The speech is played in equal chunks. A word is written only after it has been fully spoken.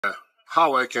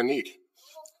how I can eat.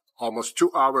 Almost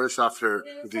 2 hours after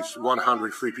these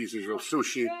 103 pieces of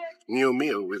sushi, new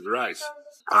meal with rice.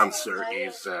 Answer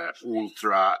is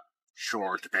ultra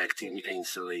short-acting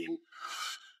insulin.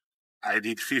 I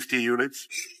did 50 units.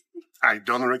 I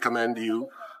don't recommend you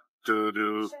to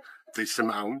do this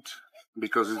amount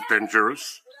because it's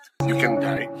dangerous. You can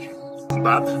die,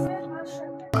 but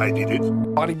I did it.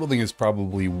 Bodybuilding is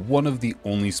probably one of the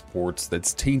only sports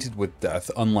that's tainted with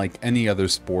death, unlike any other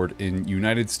sport in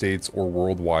United States or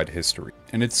worldwide history.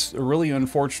 And it's a really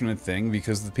unfortunate thing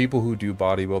because the people who do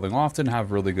bodybuilding often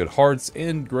have really good hearts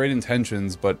and great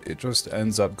intentions, but it just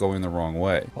ends up going the wrong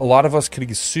way. A lot of us could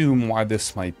assume why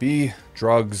this might be: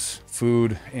 drugs,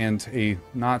 food, and a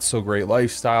not so great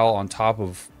lifestyle on top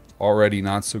of already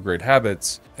not so great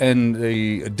habits, and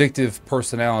a addictive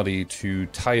personality to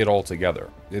tie it all together.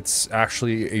 It's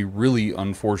actually a really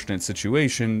unfortunate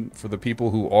situation for the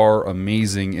people who are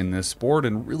amazing in this sport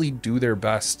and really do their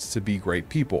best to be great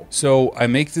people. So I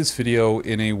make this video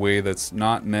in a way that's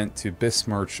not meant to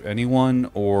besmirch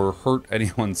anyone or hurt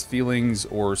anyone's feelings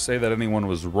or say that anyone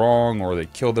was wrong or they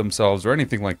killed themselves or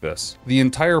anything like this. The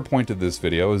entire point of this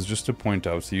video is just to point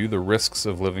out to you the risks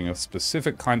of living a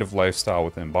specific kind of lifestyle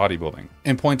within bodybuilding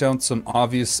and point out some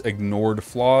obvious ignored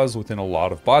flaws within a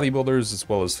lot of bodybuilders as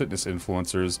well as fitness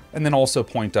influencers, and then also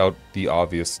point out the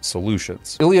obvious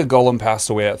solutions. Ilya Golem passed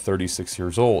away at 36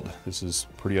 years old. This is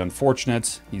pretty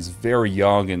unfortunate. He's very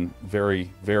young and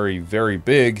very, very, very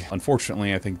big.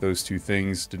 Unfortunately, I think those two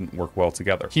things didn't work well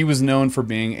together. He was known for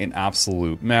being an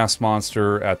absolute mass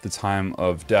monster. At the time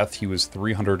of death, he was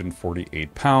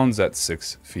 348 pounds at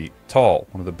 6 feet tall.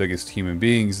 One of the biggest human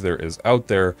beings there is out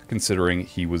there, considering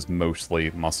he was mostly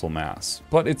muscle mass.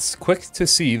 But it's quick to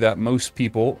see that most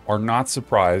people are not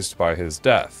surprised by his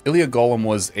death. Ilya Golem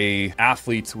was an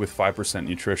athlete with 5%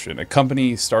 nutrition, a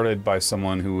company started by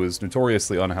someone who was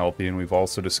notoriously unhealthy, and we've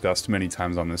also discussed many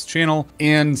times on this channel,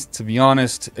 and to be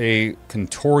honest, a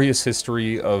notorious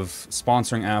history of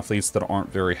sponsoring athletes that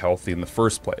aren't very healthy in the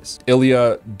first place.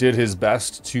 Ilya did his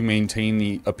best to maintain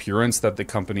the appearance that the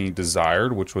company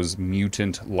desired, which was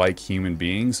mutant-like human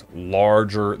beings,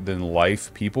 larger than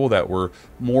life people that were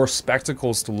more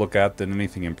spectacles to look at than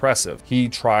anything impressive. He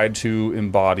tried to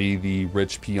embody the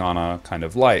rich piana kind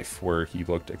of life, where he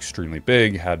looked extremely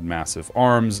big, had massive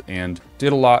arms, and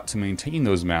did a lot to maintain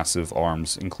those massive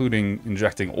arms, including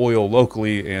injecting oil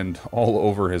locally and all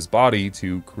over his body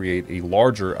to create a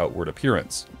larger outward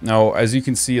appearance. Now, as you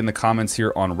can see in the comments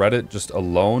here on Reddit, just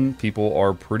alone, people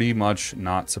are pretty much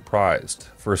not surprised.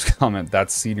 First comment,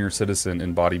 that's senior citizen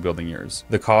in bodybuilding years.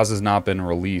 The cause has not been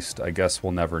released. I guess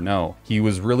we'll never know. He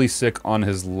was really sick on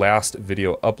his last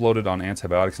video uploaded on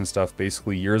antibiotics and stuff,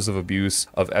 basically years of abuse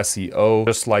of SEO.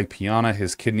 Just like Piana,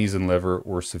 his kidneys and liver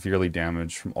were severely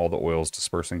damaged from all the oils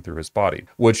dispersing through his body,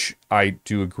 which I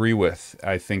do agree with.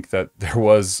 I think that there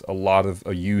was a lot of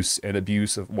use and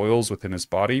abuse of oils within his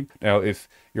body. Now, if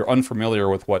you're unfamiliar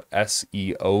with what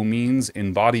SEO means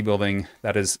in bodybuilding,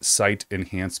 that is site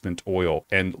enhancement oil.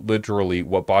 And literally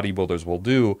what bodybuilders will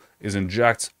do is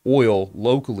inject oil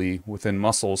locally within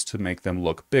muscles to make them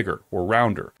look bigger or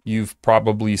rounder. You've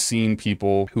probably seen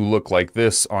people who look like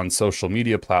this on social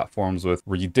media platforms with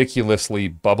ridiculously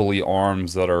bubbly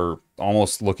arms that are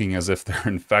almost looking as if they're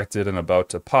infected and about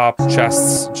to pop,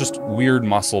 chests, just weird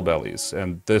muscle bellies.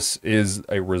 And this is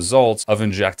a result of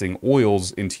injecting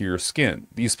oils into your skin.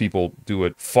 These people do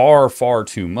it far, far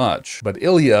too much, but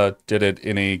Ilya did it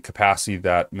in a capacity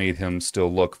that made him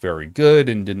still look very good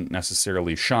and didn't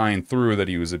necessarily shine through that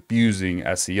he was abusing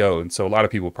SEO. And so a lot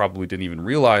of people probably didn't even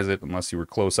realize it unless you were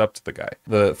close up to the guy.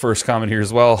 The first comment here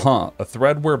as well, a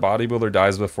thread where bodybuilder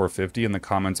dies before 50 and the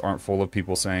comments aren't full of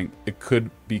people saying it could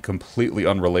be completely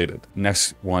unrelated.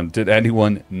 Next one, did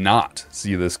anyone not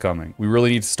see this coming? We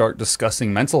really need to start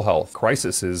discussing mental health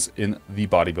crises in the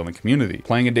bodybuilding community.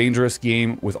 Playing a dangerous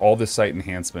game with all this site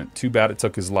enhancement. Too bad it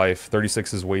took his life.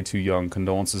 36 is way too young.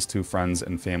 Condolences to friends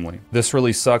and family. This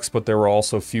really sucks, but there were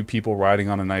also few people riding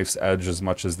on a knife's edge as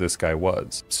much as this guy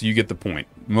was. So you get the point.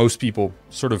 Most people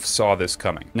sort of saw this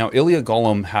coming. Now, Ilya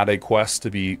Golem had a quest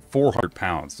to be 400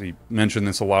 pounds. He mentioned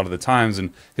this a lot of the times,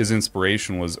 and his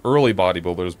inspiration was early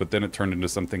bodybuilders, but then it turned into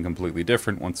something completely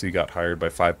different once he got hired by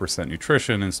 5%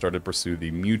 Nutrition and started to pursue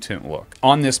the mutant look.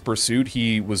 On this pursuit,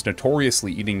 he was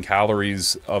notoriously eating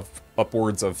calories of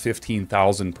upwards of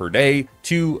 15,000 per day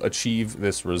to achieve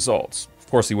this result.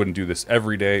 course, he wouldn't do this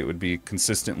every day. It would be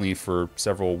consistently for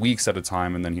several weeks at a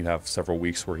time, and then he'd have several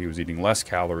weeks where he was eating less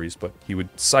calories, but he would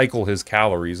cycle his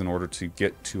calories in order to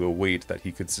get to a weight that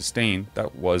he could sustain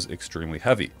that was extremely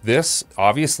heavy. This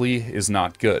obviously is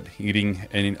not good. Eating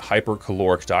a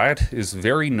hypercaloric diet is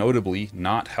very notably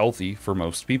not healthy for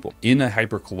most people. In a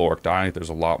hypercaloric diet, there's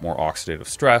a lot more oxidative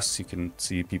stress. You can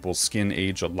see people's skin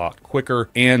age a lot quicker,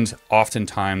 and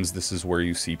oftentimes this is where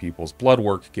you see people's blood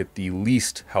work get the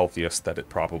least healthiest that it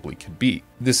probably could be.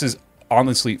 This is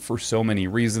honestly for so many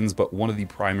reasons, but one of the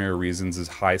primary reasons is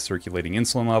high circulating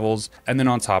insulin levels, and then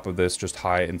on top of this, just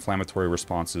high inflammatory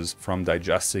responses from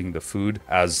digesting the food,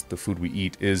 as the food we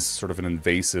eat is sort of an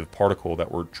invasive particle that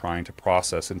we're trying to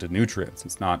process into nutrients.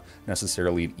 It's not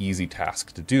necessarily an easy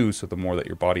task to do, so the more that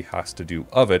your body has to do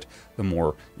of it, the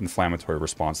more inflammatory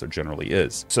response there generally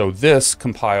is. So this,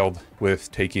 compiled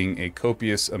with taking a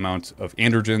copious amount of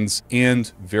androgens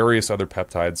and various other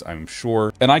peptides, I'm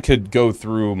sure, and I could go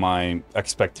through my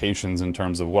expectations in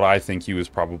terms of what I think he was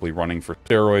probably running for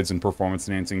steroids and performance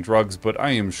enhancing drugs, but I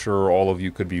am sure all of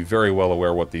you could be very well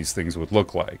aware what these things would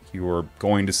look like. You are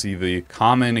going to see the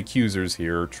common accusers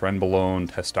here: trenbolone,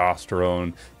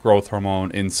 testosterone, growth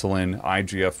hormone, insulin,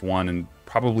 IGF-1, and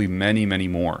probably many, many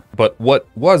more. But what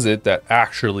was it that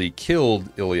actually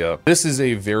killed Ilya? This is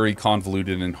a very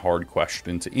convoluted and hard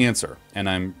question to answer, and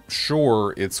I'm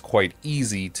sure it's quite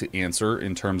easy to answer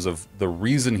in terms of the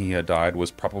reason he had died was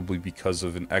probably because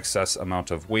of an excess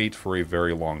amount of weight for a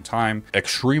very long time.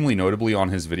 Extremely notably on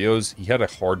his videos, he had a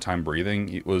hard time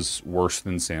breathing. It was worse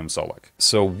than Sam Sulek.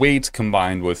 So weight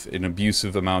combined with an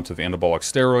abusive amount of anabolic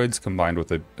steroids, combined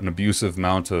with an abusive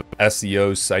amount of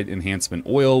SEO, site enhancement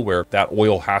oil, where that oil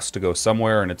has to go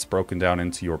somewhere and it's broken down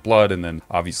into your blood and then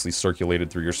obviously circulated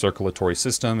through your circulatory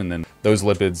system, and then those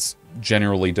lipids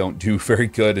generally don't do very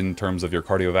good in terms of your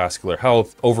cardiovascular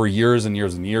health. Over years and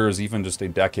years and years, even just a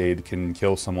decade, can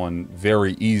kill someone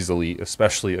very easily,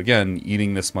 especially, again,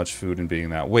 eating this much food and being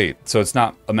that weight. So it's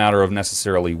not a matter of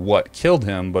necessarily what killed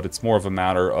him, but it's more of a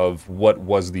matter of what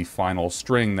was the final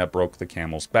string that broke the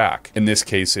camel's back. In this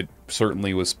case, it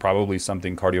certainly was probably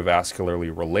something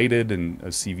cardiovascularly related, and a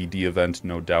CVD event,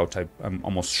 no doubt. I'm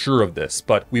almost sure of this,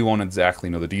 but we won't exactly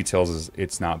know the details as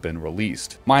it's not been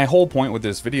released. My whole point with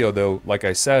this video, though, like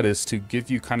I said, is to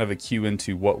give you kind of a cue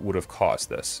into what would have caused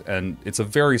this. And it's a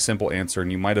very simple answer,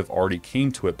 and you might have already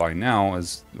came to it by now,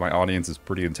 as my audience is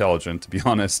pretty intelligent, to be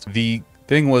honest. The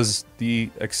thing was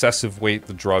the excessive weight,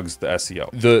 the drugs, the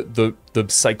SEO. The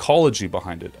psychology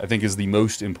behind it, I think, is the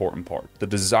most important part. The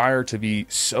desire to be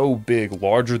so big,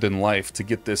 larger than life, to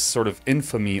get this sort of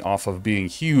infamy off of being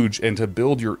huge and to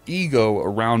build your ego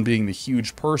around being the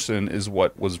huge person is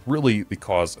what was really the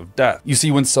cause of death. You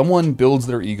see, when someone builds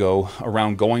their ego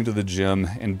around going to the gym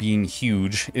and being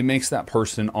huge, it makes that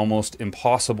person almost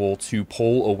impossible to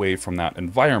pull away from that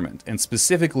environment. And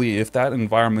specifically, if that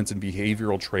environment and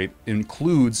behavioral trait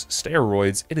includes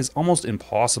steroids, it is almost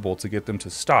impossible to get them to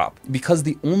stop, because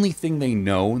the only thing they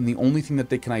know and the only thing that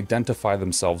they can identify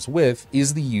themselves with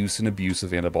is the use and abuse of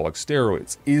anabolic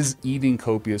steroids, is eating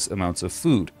copious amounts of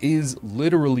food, is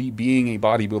literally being a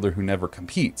bodybuilder who never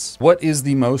competes. What is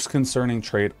the most concerning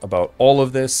trait about all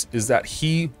of this is that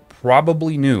he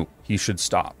probably knew he should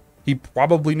stop. He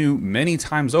probably knew many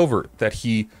times over that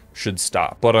he should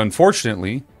stop, but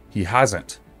unfortunately, he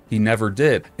hasn't. He never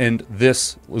did. And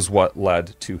this was what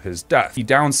led to his death. He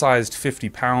downsized 50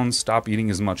 pounds, stopped eating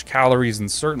as much calories, and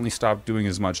certainly stopped doing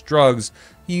as much drugs.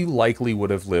 He likely would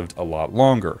have lived a lot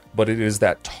longer. But it is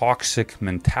that toxic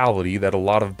mentality that a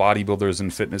lot of bodybuilders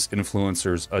and fitness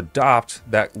influencers adopt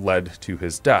that led to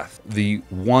his death. The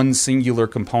one singular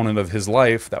component of his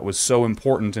life that was so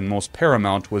important and most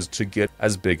paramount was to get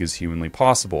as big as humanly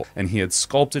possible. And he had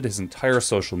sculpted his entire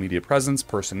social media presence,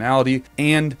 personality,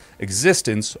 and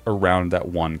existence around that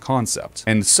one concept.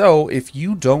 And so if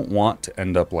you don't want to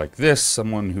end up like this,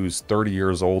 someone who's 30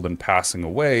 years old and passing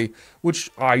away, which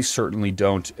I certainly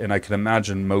don't, and I can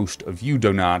imagine most of you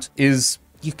do not, is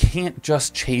you can't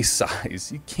just chase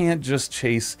size. You can't just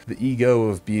chase the ego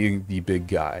of being the big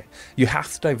guy. You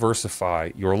have to diversify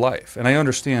your life. And I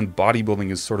understand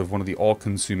bodybuilding is sort of one of the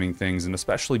all-consuming things, and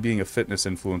especially being a fitness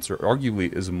influencer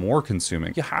arguably is more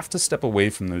consuming. You have to step away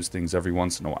from those things every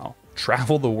once in a while.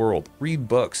 Travel the world, read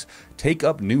books, take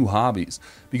up new hobbies,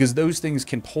 because those things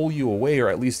can pull you away or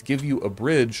at least give you a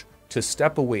bridge to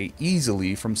step away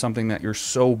easily from something that you're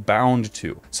so bound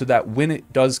to, so that when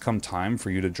it does come time for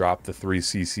you to drop the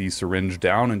 3cc syringe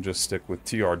down and just stick with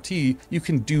TRT, you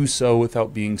can do so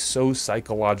without being so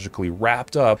psychologically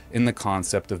wrapped up in the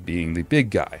concept of being the big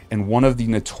guy. And one of the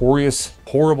notorious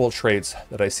horrible traits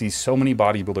that I see so many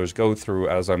bodybuilders go through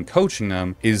as I'm coaching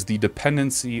them is the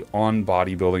dependency on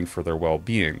bodybuilding for their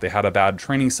well-being. They had a bad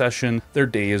training session, their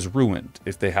day is ruined.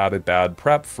 If they had a bad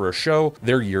prep for a show,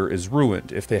 their year is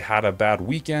ruined. If they had a bad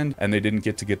weekend and they didn't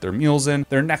get their meals in,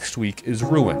 their next week is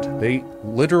ruined. They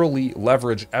literally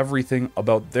leverage everything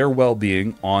about their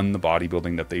well-being on the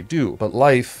bodybuilding that they do. But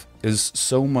life is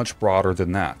so much broader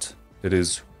than that. It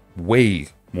is way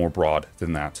more broad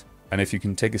than that. And if you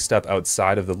can take a step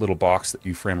outside of the little box that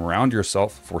you frame around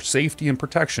yourself, for safety and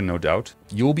protection, no doubt,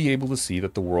 you'll be able to see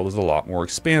that the world is a lot more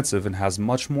expansive and has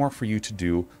much more for you to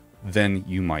do than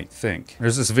you might think.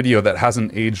 There's this video that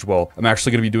hasn't aged well. I'm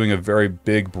actually going to be doing a very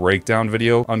big breakdown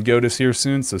video on GOATUS here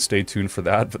soon, so stay tuned for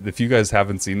that. But if you guys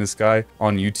haven't seen this guy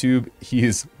on YouTube, he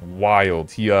is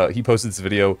wild. He posted this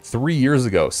video 3 years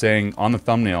ago saying on the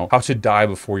thumbnail, how to die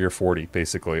before you're 40,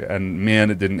 basically. And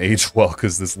man, it didn't age well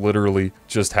because this literally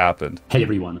just happened. Hey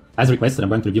everyone, as requested, I'm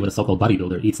going to review what a so-called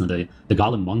bodybuilder eats in a day, the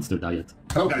Golem Monster diet.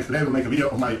 Hello guys, today I will make a video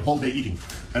of my whole day eating.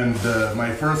 And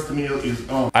my first meal is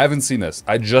I haven't seen this.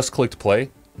 I just clicked play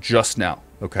just now,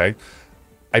 okay?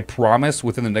 I promise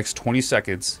within the next 20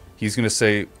 seconds, he's gonna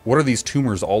say, what are these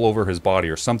tumors all over his body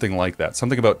or something like that,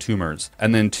 something about tumors.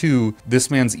 And then 2, this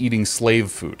man's eating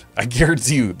slave food. I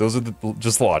guarantee you, those are the,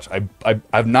 just watch.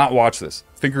 I've not watched this.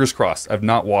 Fingers crossed, I've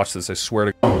not watched this, I swear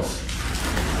to God.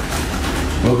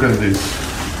 Look at this.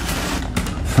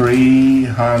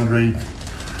 300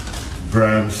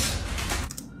 grams.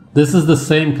 This is the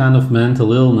same kind of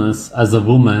mental illness as a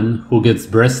woman who gets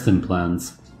breast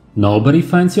implants. Nobody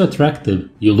finds you attractive,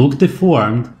 you look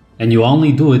deformed, and you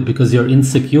only do it because you're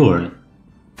insecure.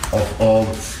 Of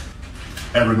oats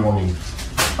every morning.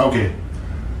 Okay,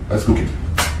 let's cook it.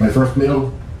 My first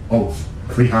meal, oats.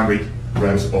 300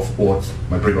 grams of oats,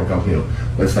 my pre-workout meal.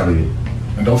 Let's start it.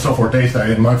 And also for taste, I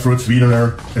add monk fruit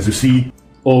sweetener, as you see.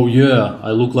 Oh yeah, I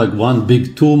look like one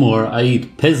big tumor, I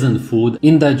eat peasant food,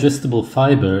 indigestible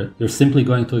fiber, you're simply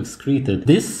going to excrete it.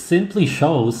 This simply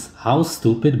shows how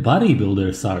stupid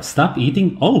bodybuilders are. Stop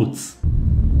eating oats.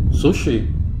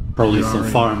 Sushi. Probably some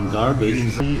farm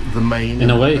garbage. In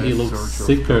a way, he looks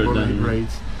sicker than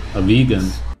a vegan.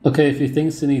 Okay, if he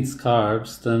thinks he needs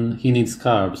carbs, then he needs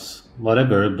carbs.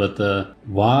 Whatever, but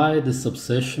why this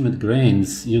obsession with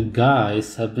grains? You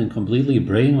guys have been completely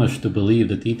brainwashed to believe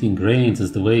that eating grains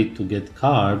is the way to get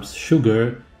carbs,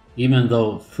 sugar, even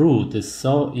though fruit is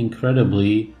so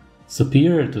incredibly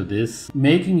superior to this,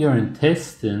 making your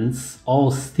intestines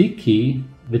all sticky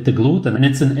with the gluten, and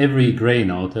it's in every grain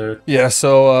out there. Yeah,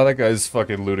 so that guy's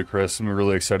fucking ludicrous. I'm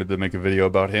really excited to make a video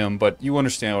about him, but you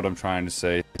understand what I'm trying to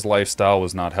say. His lifestyle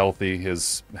was not healthy,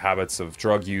 his habits of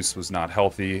drug use was not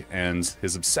healthy, and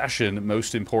his obsession,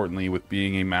 most importantly, with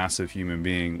being a massive human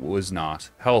being was not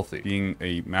healthy. Being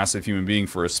a massive human being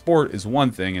for a sport is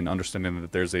one thing, and understanding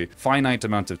that there's a finite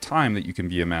amount of time that you can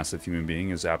be a massive human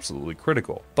being is absolutely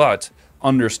critical. But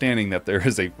understanding that there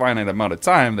is a finite amount of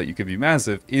time that you can be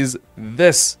massive is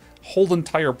this whole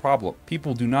entire problem.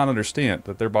 People do not understand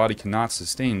that their body cannot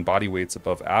sustain body weights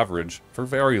above average for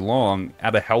very long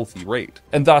at a healthy rate.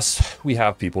 And thus, we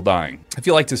have people dying. If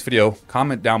you liked this video,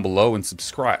 comment down below and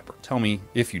subscribe, or tell me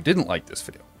if you didn't like this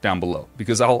video down below,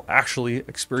 because I'll actually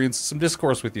experience some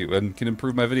discourse with you and can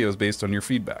improve my videos based on your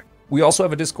feedback. We also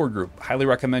have a Discord group. Highly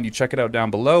recommend you check it out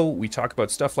down below. We talk about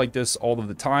stuff like this all of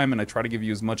the time, and I try to give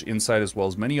you as much insight as well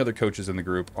as many other coaches in the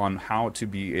group on how to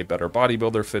be a better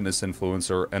bodybuilder, fitness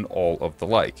influencer, and all of the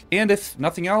like. And if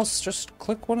nothing else, just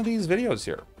click one of these videos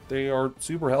here. They are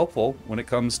super helpful when it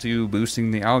comes to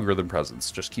boosting the algorithm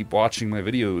presence. Just keep watching my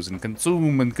videos and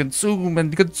consume and consume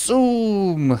and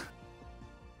consume.